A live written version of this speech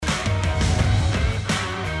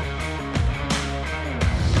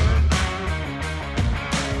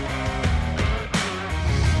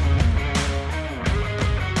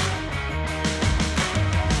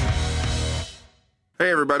Hey,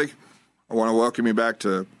 everybody. I want to welcome you back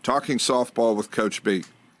to Talking Softball with Coach B.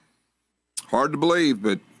 Hard to believe,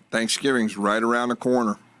 but Thanksgiving's right around the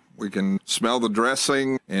corner. We can smell the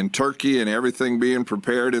dressing and turkey and everything being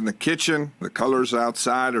prepared in the kitchen. The colors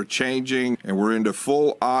outside are changing, and we're into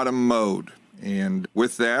full autumn mode. And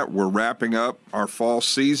with that, we're wrapping up our fall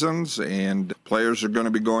seasons, and players are going to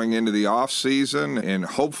be going into the off season and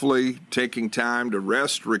hopefully taking time to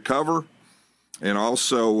rest, recover, and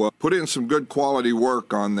also put in some good quality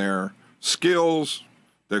work on their skills,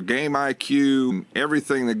 their game IQ,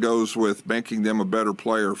 everything that goes with making them a better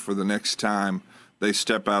player for the next time they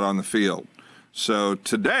step out on the field. So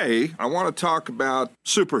today, I want to talk about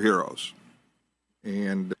superheroes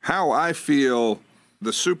and how I feel the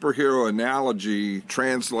superhero analogy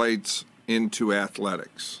translates into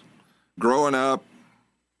athletics. Growing up,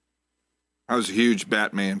 I was a huge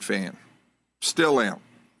Batman fan. Still am.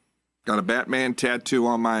 Got a Batman tattoo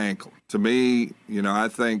on my ankle. To me, I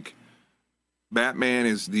think Batman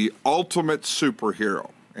is the ultimate superhero.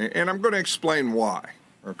 And I'm going to explain why,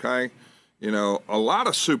 okay? A lot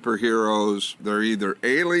of superheroes, they're either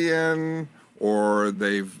alien or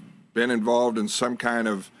they've been involved in some kind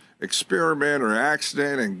of experiment or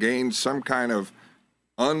accident and gained some kind of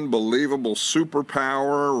unbelievable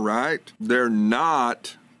superpower, right? They're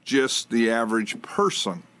not just the average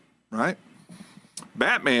person, right?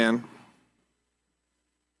 Batman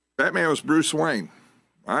was Bruce Wayne,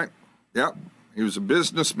 right? Yep. He was a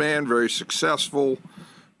businessman, very successful,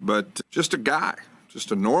 but just a guy,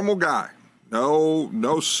 just a normal guy. No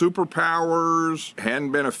superpowers,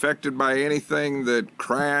 hadn't been affected by anything that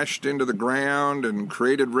crashed into the ground and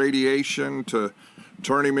created radiation to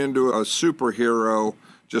turn him into a superhero.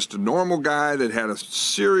 Just a normal guy that had a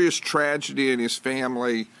serious tragedy in his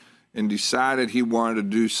family and decided he wanted to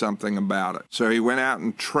do something about it. So he went out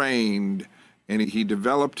and trained, and he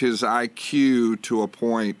developed his IQ to a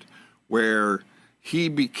point where he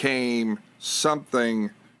became something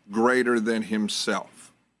greater than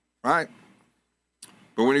himself, right?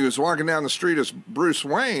 But when he was walking down the street as Bruce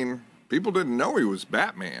Wayne, people didn't know he was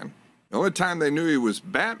Batman. The only time they knew he was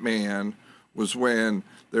Batman was when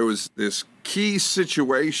there was this key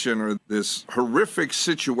situation or this horrific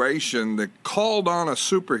situation that called on a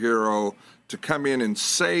superhero to come in and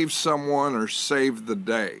save someone or save the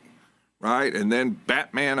day, right? And then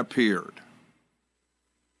Batman appeared.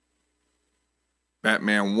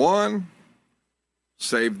 Batman won,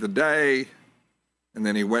 saved the day, and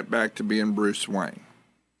then he went back to being Bruce Wayne.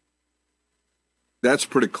 That's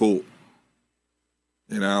pretty cool,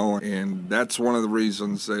 and that's one of the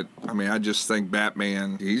reasons that, I just think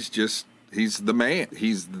Batman, he's the man.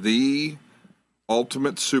 He's the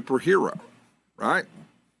ultimate superhero, right?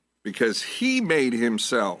 Because he made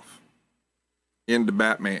himself into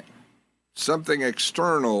Batman. Something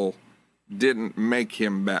external didn't make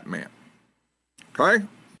him Batman. Okay?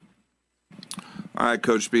 All right,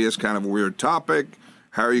 Coach B, it's kind of a weird topic.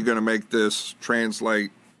 How are you going to make this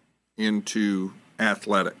translate into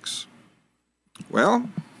athletics? Well,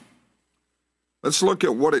 let's look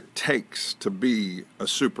at what it takes to be a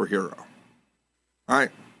superhero. All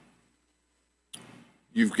right.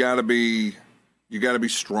 You got to be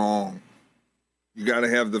strong. You got to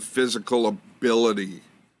have the physical ability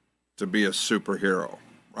to be a superhero,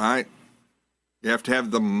 right? You have to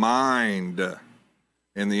have the mind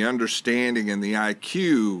and the understanding and the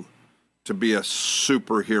IQ to be a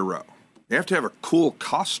superhero. You have to have a cool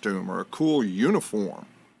costume or a cool uniform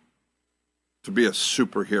to be a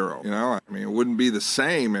superhero. It wouldn't be the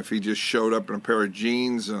same if he just showed up in a pair of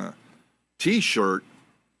jeans and a t-shirt.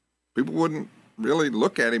 People wouldn't really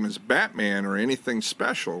look at him as Batman or anything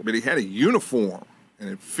special, but he had a uniform and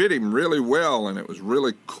it fit him really well and it was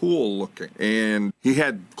really cool looking. And he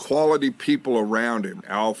had quality people around him,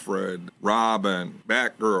 Alfred, Robin,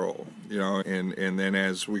 Batgirl, and then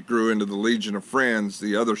as we grew into the Legion of Friends,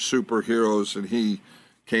 the other superheroes and he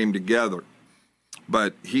came together.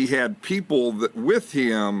 But he had people with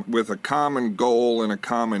him with a common goal and a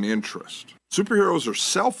common interest. Superheroes are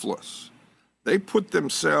selfless. They put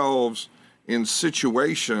themselves in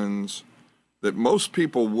situations that most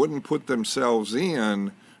people wouldn't put themselves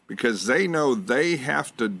in because they know they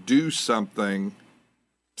have to do something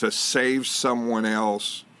to save someone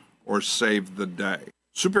else or save the day.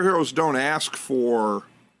 Superheroes don't ask for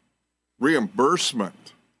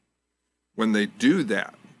reimbursement when they do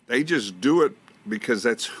that. They just do it because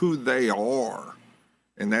that's who they are,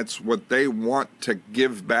 and that's what they want to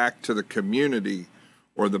give back to the community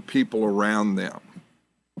or the people around them.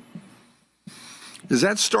 Is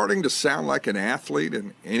that starting to sound like an athlete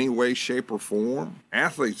in any way, shape, or form?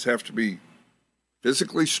 Athletes have to be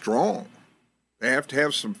physically strong. They have to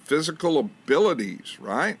have some physical abilities,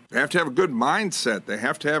 right? They have to have a good mindset. They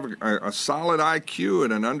have to have a solid IQ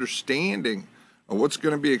and an understanding of what's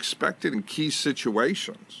going to be expected in key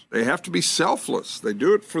situations. They have to be selfless. They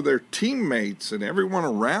do it for their teammates and everyone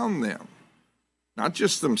around them, not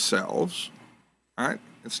just themselves, right?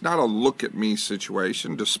 It's not a look at me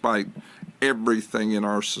situation, despite everything in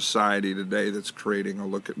our society today that's creating a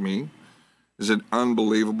look at me. Is it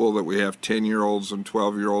unbelievable that we have 10-year-olds and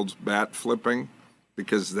 12-year-olds bat flipping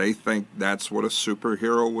because they think that's what a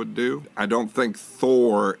superhero would do? I don't think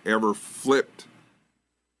Thor ever flipped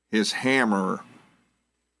his hammer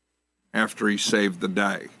after he saved the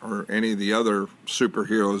day, or any of the other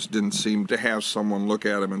superheroes didn't seem to have someone look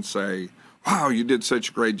at him and say, wow, you did such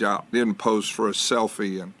a great job. Didn't pose for a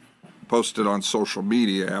selfie and post it on social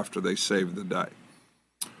media after they saved the day.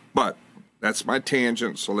 But that's my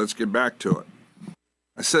tangent, so let's get back to it.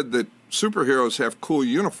 I said that superheroes have cool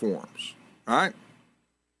uniforms, right?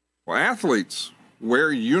 Well, athletes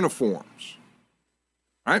wear uniforms,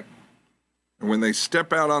 right? And when they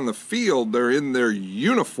step out on the field, they're in their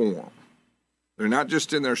uniform. They're not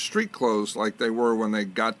just in their street clothes like they were when they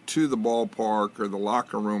got to the ballpark or the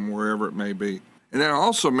locker room, wherever it may be. And then I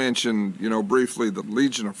also mentioned, briefly the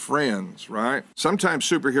Legion of Friends, right? Sometimes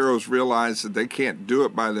superheroes realize that they can't do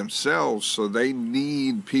it by themselves, so they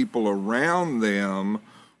need people around them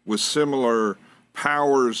with similar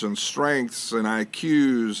powers and strengths and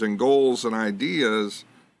IQs and goals and ideas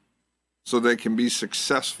so they can be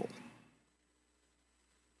successful.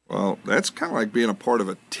 Well, that's kind of like being a part of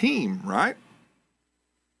a team, right?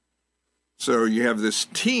 So you have this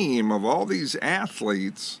team of all these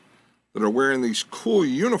athletes that are wearing these cool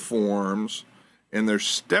uniforms, and they're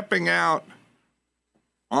stepping out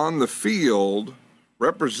on the field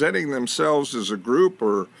representing themselves as a group,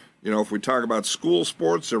 or, if we talk about school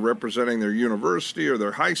sports, they're representing their university or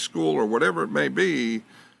their high school or whatever it may be,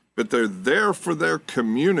 but they're there for their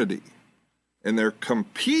community, and they're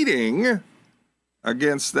competing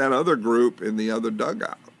against that other group in the other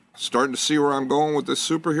dugout. Starting to see where I'm going with this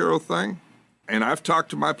superhero thing? And I've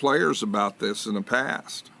talked to my players about this in the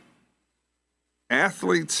past.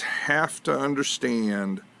 Athletes have to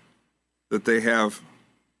understand that they have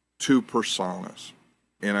two personas.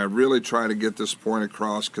 And I really try to get this point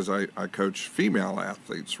across because I coach female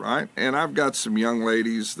athletes, right? And I've got some young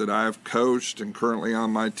ladies that I've coached and currently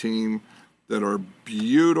on my team that are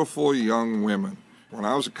beautiful young women. When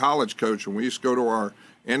I was a college coach and we used to go to our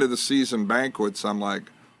end of the season banquets, I'm like,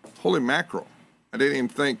 holy mackerel, I didn't even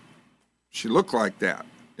think she looked like that.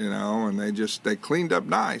 And they cleaned up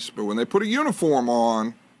nice. But when they put a uniform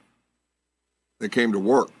on, they came to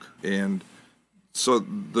work. And so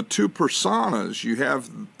the two personas, you have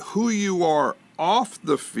who you are off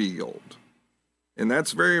the field. And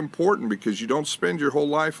that's very important because you don't spend your whole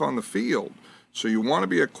life on the field. So you want to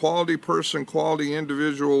be a quality person, quality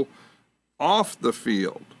individual off the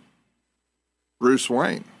field. Bruce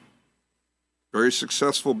Wayne, very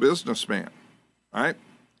successful businessman, right?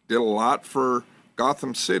 Did a lot for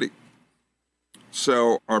Gotham City.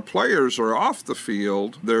 So our players are off the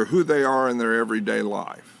field. They're who they are in their everyday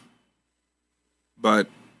life. But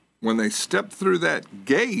when they step through that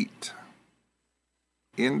gate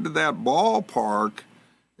into that ballpark,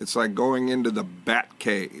 it's like going into the Bat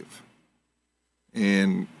Cave.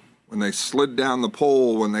 And when they slid down the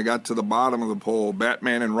pole, when they got to the bottom of the pole,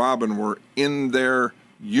 Batman and Robin were in their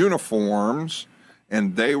uniforms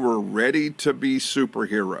and they were ready to be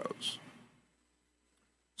superheroes.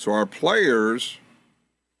 So our players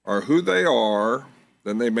are who they are,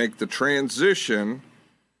 then they make the transition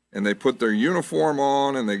and they put their uniform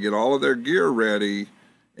on and they get all of their gear ready,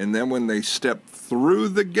 and then when they step through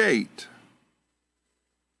the gate,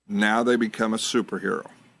 now they become a superhero.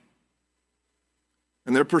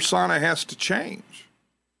 And their persona has to change.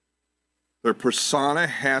 Their persona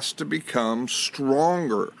has to become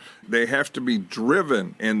stronger. They have to be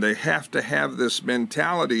driven, and they have to have this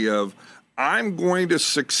mentality of, I'm going to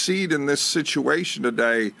succeed in this situation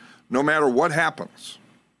today no matter what happens.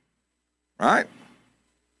 Right?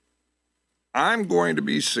 I'm going to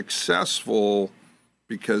be successful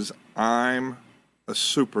because I'm a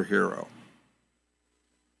superhero.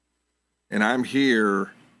 And I'm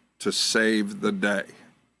here to save the day.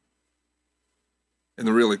 And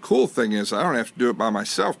the really cool thing is I don't have to do it by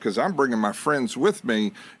myself because I'm bringing my friends with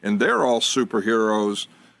me, and they're all superheroes,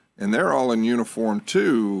 and they're all in uniform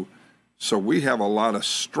too. So we have a lot of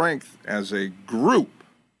strength as a group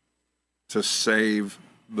to save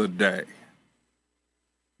the day,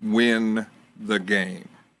 win the game.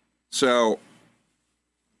 So,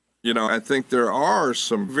 I think there are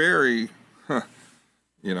some very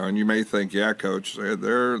And you may think, yeah, coach,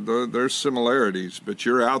 there's similarities, but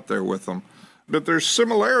you're out there with them. But there's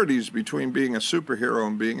similarities between being a superhero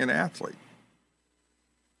and being an athlete.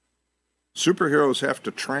 Superheroes have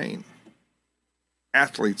to train.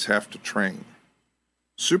 Athletes have to train.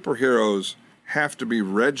 Superheroes have to be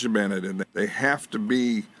regimented and they have to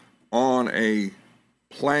be on a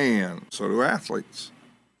plan. So do athletes.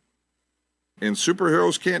 And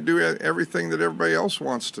superheroes can't do everything that everybody else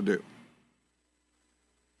wants to do.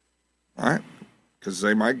 All right? Because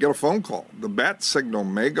they might get a phone call. The bat signal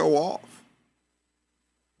may go off.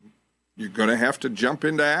 You're going to have to jump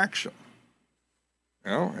into action.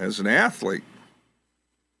 As an athlete,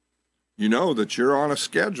 you know that you're on a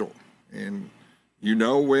schedule and you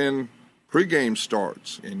know when pregame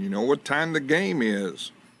starts and you know what time the game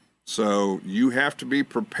is. So you have to be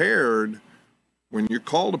prepared when you're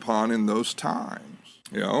called upon in those times.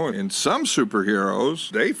 And some superheroes,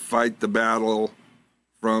 they fight the battle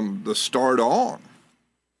from the start on.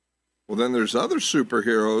 Well, then there's other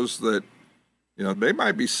superheroes that, they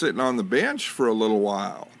might be sitting on the bench for a little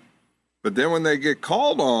while. But then when they get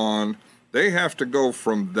called on, they have to go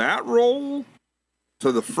from that role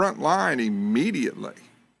to the front line immediately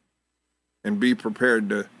and be prepared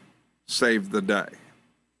to save the day.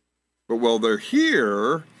 But while they're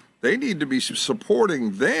here, they need to be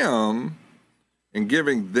supporting them and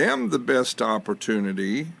giving them the best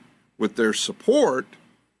opportunity with their support,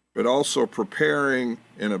 but also preparing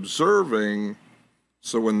and observing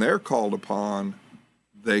so when they're called upon,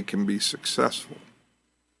 they can be successful.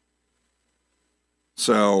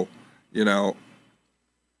 So, I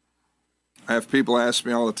have people ask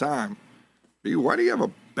me all the time, B, why do you have a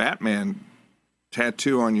Batman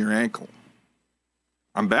tattoo on your ankle?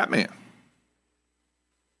 I'm Batman.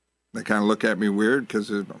 They kind of look at me weird because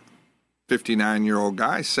a 59-year-old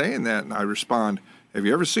guy saying that, and I respond, have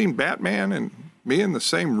you ever seen Batman and me in the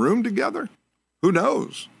same room together? Who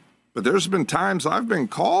knows? But there's been times I've been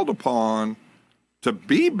called upon to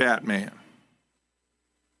be Batman.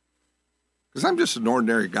 Because I'm just an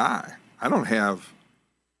ordinary guy. I don't have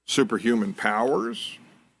superhuman powers,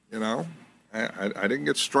 I didn't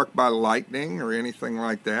get struck by lightning or anything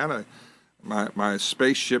like that. My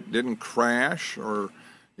spaceship didn't crash, or,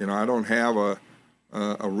 I don't have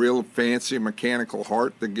a real fancy mechanical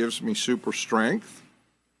heart that gives me super strength.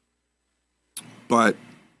 But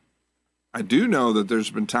I do know that there's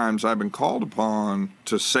been times I've been called upon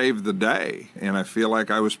to save the day, and I feel like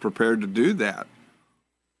I was prepared to do that.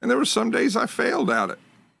 And there were some days I failed at it.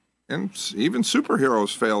 And even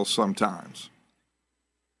superheroes fail sometimes.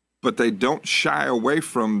 But they don't shy away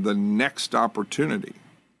from the next opportunity.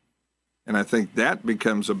 And I think that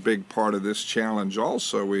becomes a big part of this challenge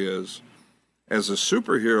also is, as a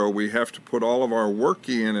superhero, we have to put all of our work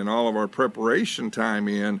in and all of our preparation time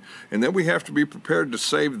in, and then we have to be prepared to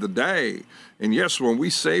save the day. And yes, when we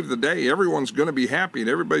save the day, everyone's going to be happy and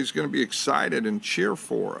everybody's going to be excited and cheer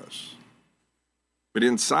for us. But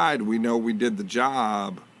inside, we know we did the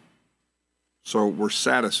job, so we're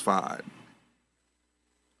satisfied.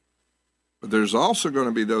 But there's also going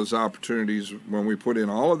to be those opportunities when we put in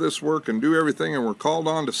all of this work and do everything and we're called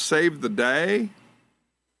on to save the day,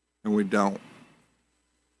 and we don't.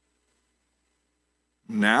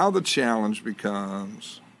 Now the challenge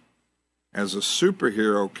becomes, as a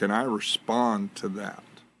superhero, can I respond to that?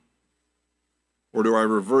 Or do I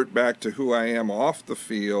revert back to who I am off the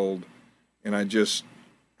field and I just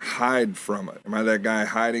hide from it? Am I that guy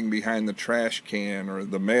hiding behind the trash can or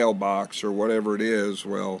the mailbox or whatever it is?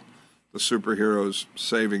 Well, the superhero's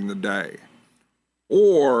saving the day.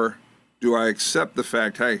 Or do I accept the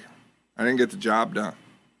fact, hey, I didn't get the job done.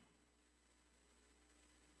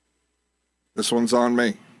 This one's on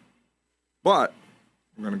me. But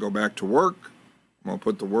I'm going to go back to work. I'm going to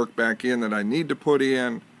put the work back in that I need to put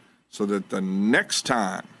in so that the next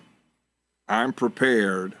time I'm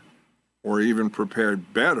prepared, or even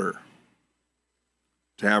prepared better,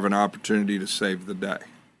 to have an opportunity to save the day.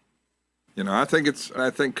 I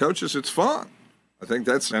think coaches, it's fun. I think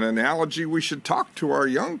that's an analogy we should talk to our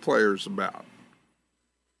young players about.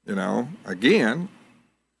 Again,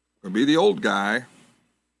 I'll be the old guy.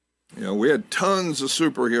 We had tons of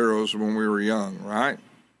superheroes when we were young, right?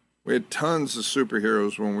 We had tons of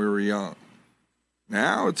superheroes when we were young.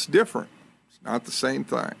 Now it's different. It's not the same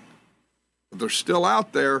thing. But they're still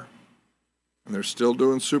out there, and they're still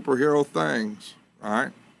doing superhero things,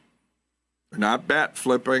 right? They're not bat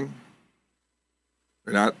flipping.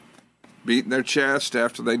 They're not beating their chest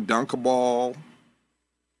after they dunk a ball.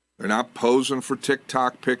 They're not posing for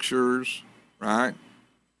TikTok pictures, right?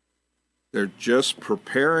 They're just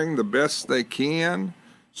preparing the best they can,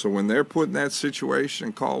 so when they're put in that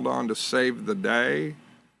situation called on to save the day,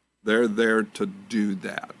 They're there to do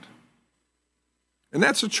that. And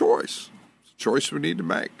that's a choice. It's a choice we need to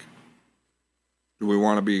make. Do we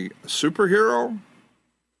want to be a superhero?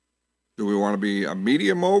 Do we want to be a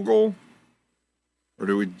media mogul? Or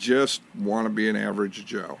do we just want to be an average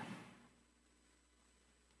Joe?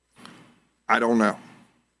 I don't know.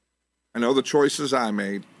 I know the choices I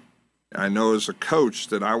made. I know as a coach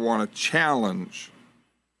that I want to challenge.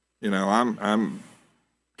 I'm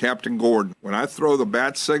Captain Gordon. When I throw the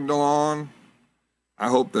bat signal on, I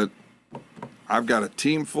hope that I've got a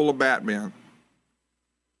team full of Batmen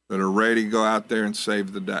that are ready to go out there and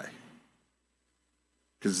save the day.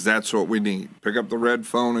 Because that's what we need. Pick up the red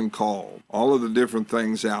phone and call. All of the different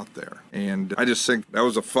things out there. And I just think that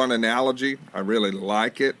was a fun analogy. I really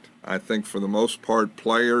like it. I think for the most part,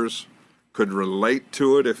 players could relate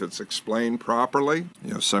to it if it's explained properly.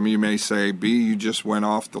 Some of you may say, B, you just went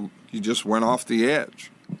off the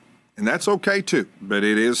edge. And that's okay too. But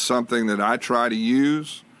it is something that I try to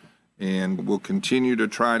use and will continue to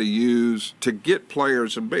try to use to get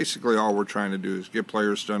players, and basically all we're trying to do is get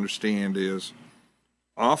players to understand is,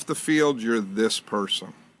 off the field, you're this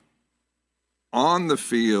person. On the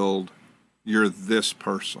field, you're this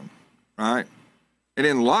person, right? And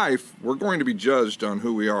in life, we're going to be judged on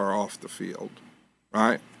who we are off the field,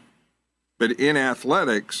 right? But in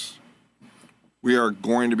athletics, we are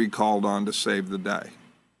going to be called on to save the day.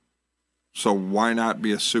 So why not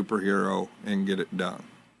be a superhero and get it done?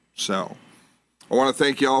 So I want to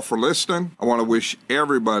thank you all for listening. I want to wish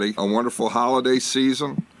everybody a wonderful holiday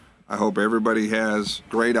season. I hope everybody has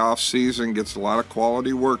great off season, gets a lot of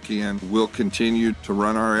quality work in. We'll continue to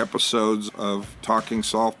run our episodes of Talking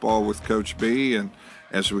Softball with Coach B, and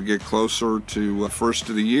as we get closer to first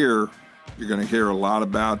of the year, you're going to hear a lot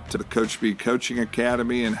about the Coach B Coaching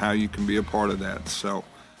Academy and how you can be a part of that. So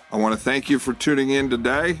I want to thank you for tuning in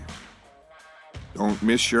today. Don't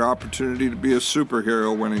miss your opportunity to be a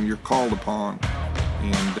superhero when you're called upon.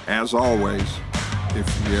 And as always,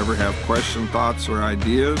 if you ever have questions, thoughts, or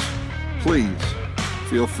ideas, please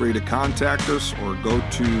feel free to contact us or go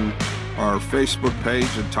to our Facebook page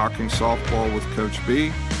at Talking Softball with Coach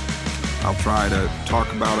B. I'll try to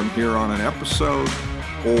talk about them here on an episode,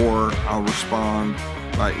 or I'll respond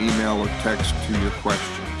by email or text to your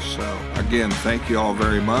questions. So again, thank you all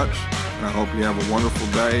very much, and I hope you have a wonderful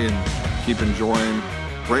day and keep enjoying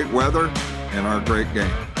great weather and our great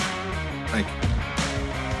game. Thank you.